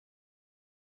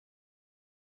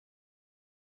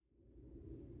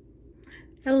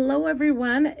Hello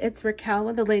everyone, it's Raquel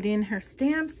with the Lady in Her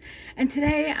Stamps, and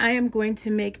today I am going to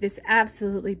make this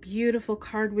absolutely beautiful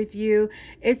card with you.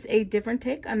 It's a different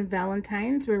take on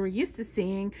Valentine's, where we're used to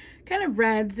seeing kind of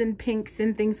reds and pinks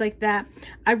and things like that.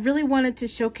 I really wanted to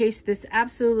showcase this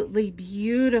absolutely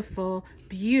beautiful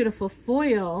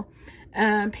foil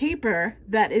paper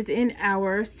that is in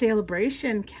our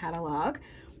Bration catalog,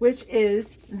 which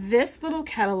is this little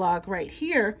catalog right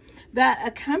here that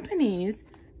accompanies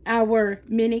our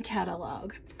mini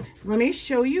catalog. Let me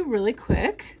show you really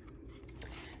quick.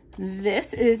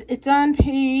 It's on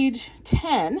page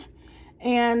 10,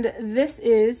 and this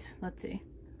is, let's see,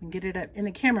 I can get it up in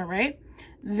the camera, right?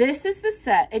 This is the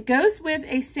set. It goes with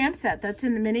a stamp set that's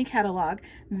in the mini catalog.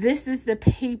 This is the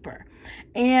paper,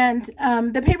 and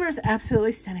the paper is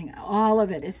absolutely stunning. All of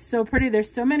it is so pretty.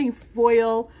 There's so many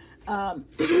foil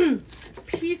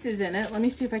pieces in it. Let me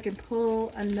see if I can pull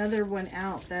another one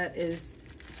out that is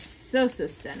so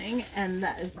stunning, and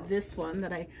that is this one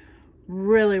that I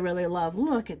really love.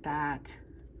 Look at that,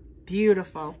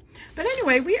 beautiful. But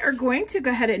anyway, we are going to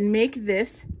go ahead and make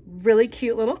this really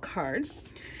cute little card,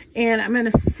 and I'm going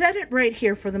to set it right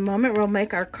here for the moment. We'll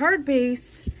make our card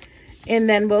base, and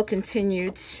then we'll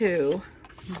continue to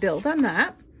build on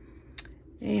that.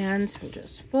 And we'll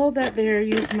just fold that there,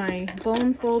 use my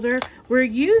bone folder. We're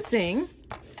using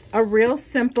a real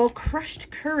simple crushed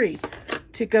curry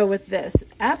to go with this.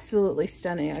 Absolutely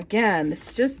stunning. Again,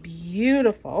 it's just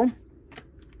beautiful.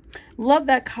 Love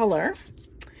that color.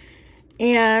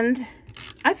 And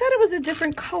I thought it was a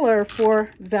different color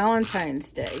for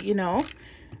Valentine's Day, you know,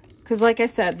 because like I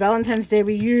said, Valentine's Day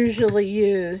we usually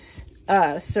use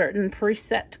certain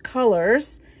preset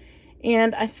colors,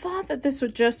 and I thought that this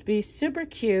would just be super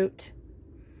cute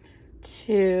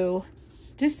to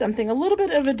do something a little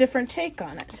bit of a different take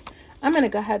on it. I'm going to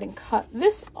go ahead and cut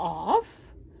this off.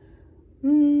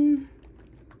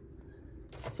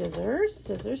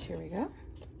 Scissors, here we go.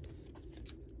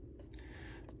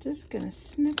 Just gonna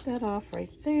snip that off right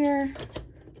there.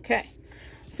 Okay,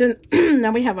 so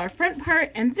now we have our front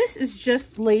part, and this is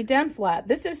just laid down flat.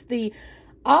 This is the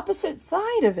opposite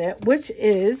side of it, which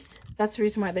is, that's the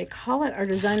reason why they call it our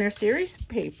designer series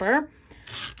paper.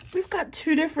 We've got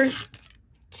two different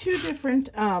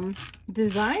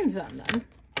designs on them.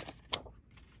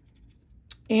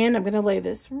 And I'm going to lay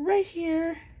this right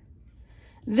here.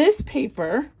 This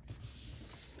paper,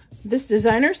 this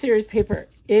designer series paper,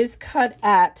 is cut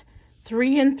at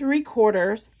 3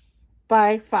 3/4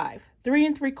 by 5.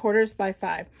 3 3/4 by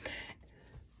 5.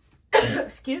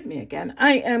 Excuse me again.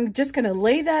 I am just going to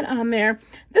lay that on there.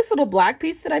 This little black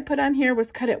piece that I put on here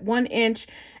was cut at 1 inch,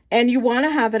 and you want to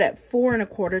have it at 4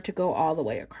 1/4 to go all the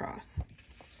way across.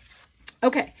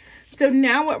 Okay, so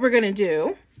now what we're going to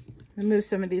do, move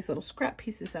some of these little scrap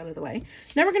pieces out of the way.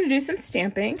 Now we're going to do some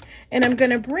stamping, and I'm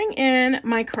going to bring in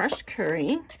my crushed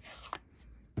curry.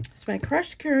 It's my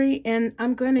crushed curry, and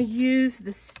I'm going to use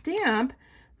the stamp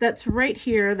that's right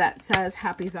here that says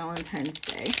Happy Valentine's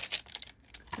Day.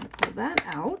 I'm going to pull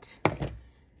that out,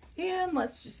 and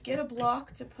let's just get a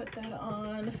block to put that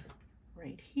on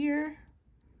right here.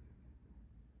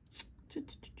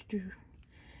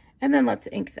 And then let's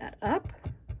ink that up.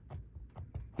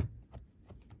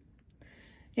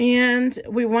 And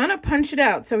we want to punch it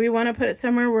out, so we want to put it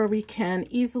somewhere where we can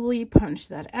easily punch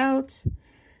that out,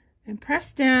 and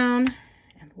press down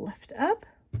and lift up.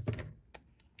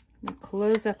 We'll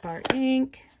close up our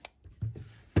ink.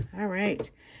 All right,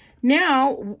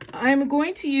 now I'm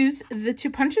going to use the 2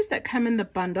 punches that come in the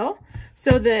bundle.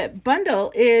 So the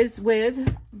bundle is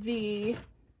with the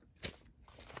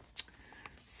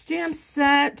stamp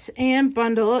set and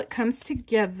bundle. It comes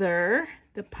together,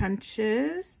 the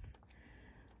punches.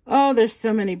 Oh, there's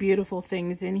so many beautiful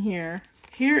things in here.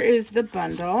 Here is the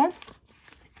bundle.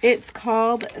 It's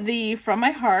called the From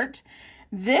My Heart.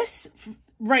 This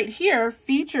right here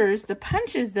features the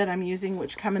punches that I'm using,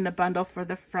 which come in the bundle for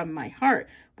the From My Heart,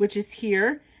 which is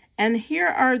here. And here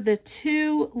are the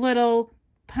 2 little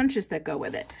punches that go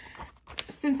with it.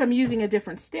 Since I'm using a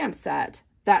different stamp set,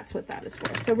 that's what that is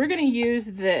for. So we're going to use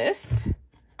this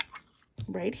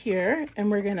right here,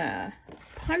 and we're going to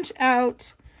punch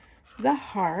out the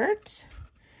heart,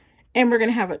 and we're going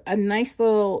to have a nice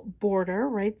little border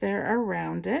right there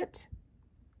around it.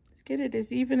 Let's get it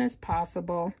as even as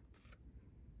possible.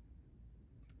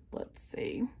 Let's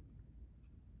see.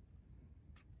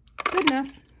 Good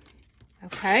enough.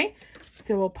 Okay,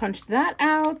 so we'll punch that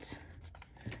out,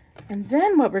 and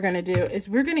then what we're going to do is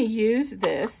we're going to use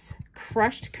this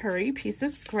crushed curry piece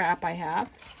of scrap I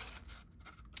have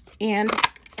and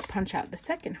punch out the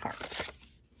second heart.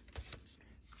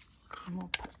 And we'll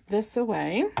put this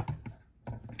away.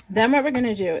 Then what we're going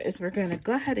to do is we're going to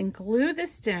go ahead and glue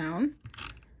this down.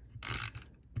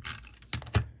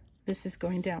 This is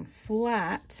going down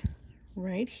flat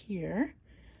right here.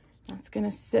 That's going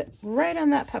to sit right on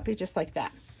that puppy just like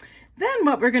that. Then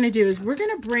what we're going to do is we're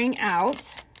going to bring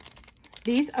out,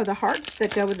 these are the hearts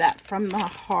that go with that from the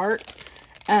Heart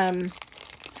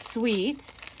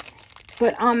Suite.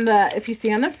 But on the, if you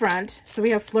see on the front, so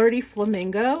we have Flirty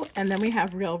Flamingo, and then we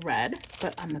have Real Red.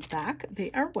 But on the back,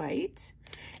 they are white.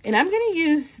 And I'm going to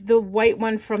use the white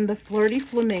one from the Flirty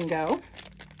Flamingo.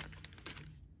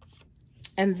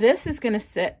 And this is going to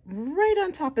sit right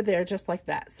on top of there, just like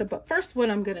that. So, but first what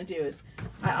I'm going to do is,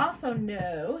 I also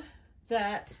know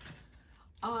that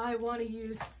I want to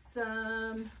use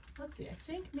some, let's see, I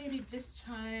think maybe this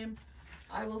time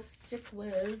I will stick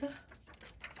with,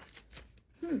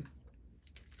 I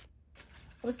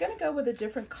was going to go with a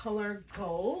different color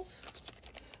gold.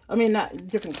 I mean, not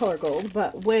different color gold,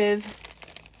 but with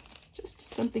just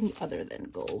something other than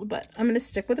gold. But I'm going to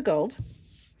stick with the gold.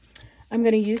 I'm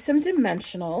going to use some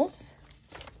dimensionals.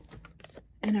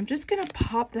 And I'm just going to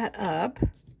pop that up.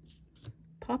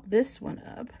 Pop this one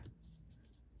up.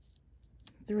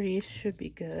 3 should be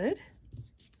good.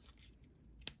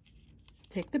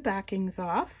 Take the backings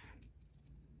off.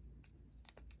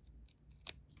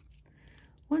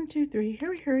 1, 2, 3,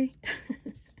 hurry.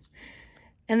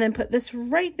 And then put this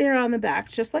right there on the back,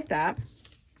 just like that.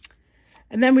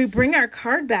 And then we bring our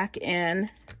card back in,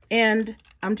 and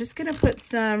I'm just going to put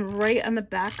some right on the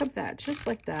back of that, just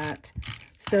like that.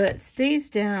 So it stays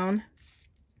down.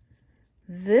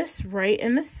 This right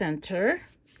in the center,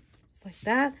 just like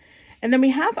that. And then we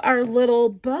have our little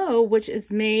bow, which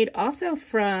is made also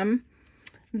from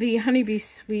the HoneyBee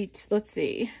Suite. Let's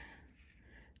see.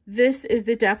 This is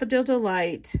the Daffodil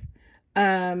Delight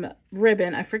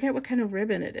ribbon. I forget what kind of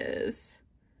ribbon it is,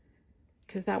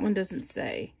 because that one doesn't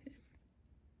say.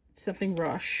 Something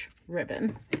Rush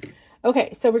ribbon.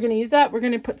 Okay, so we're going to use that. We're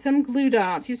going to put some glue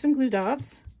dots. Use some glue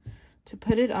dots to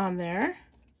put it on there.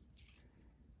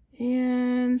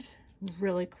 And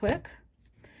really quick,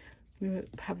 we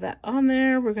have that on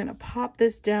there. We're going to pop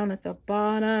this down at the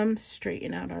bottom,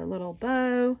 straighten out our little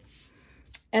bow.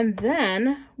 And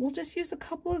then we'll just use a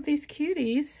couple of these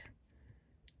cuties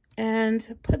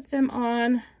and put them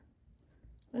on,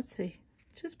 let's see,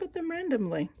 just put them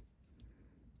randomly,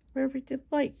 wherever you'd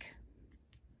like.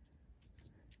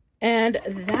 And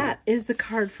that is the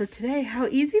card for today. How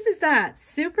easy was that?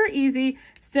 Super easy,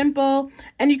 simple,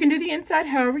 and you can do the inside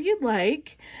however you'd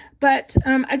like. But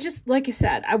I just, like I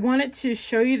said, I wanted to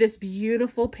show you this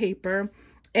beautiful paper,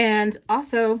 and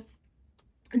also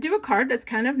do a card that's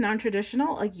kind of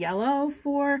non-traditional, like yellow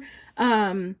for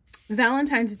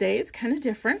Valentine's Day. Is kind of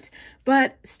different,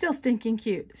 but still stinking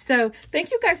cute. So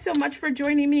thank you guys so much for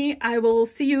joining me. I will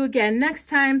see you again next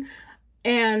time.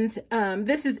 And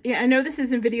this is, I know this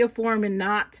is in video form and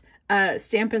not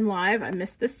Stampin' Live. I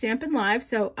missed the Stampin' Live,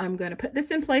 so I'm going to put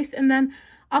this in place, and then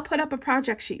I'll put up a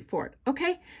project sheet for it.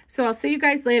 Okay, so I'll see you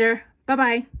guys later.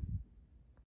 Bye-bye.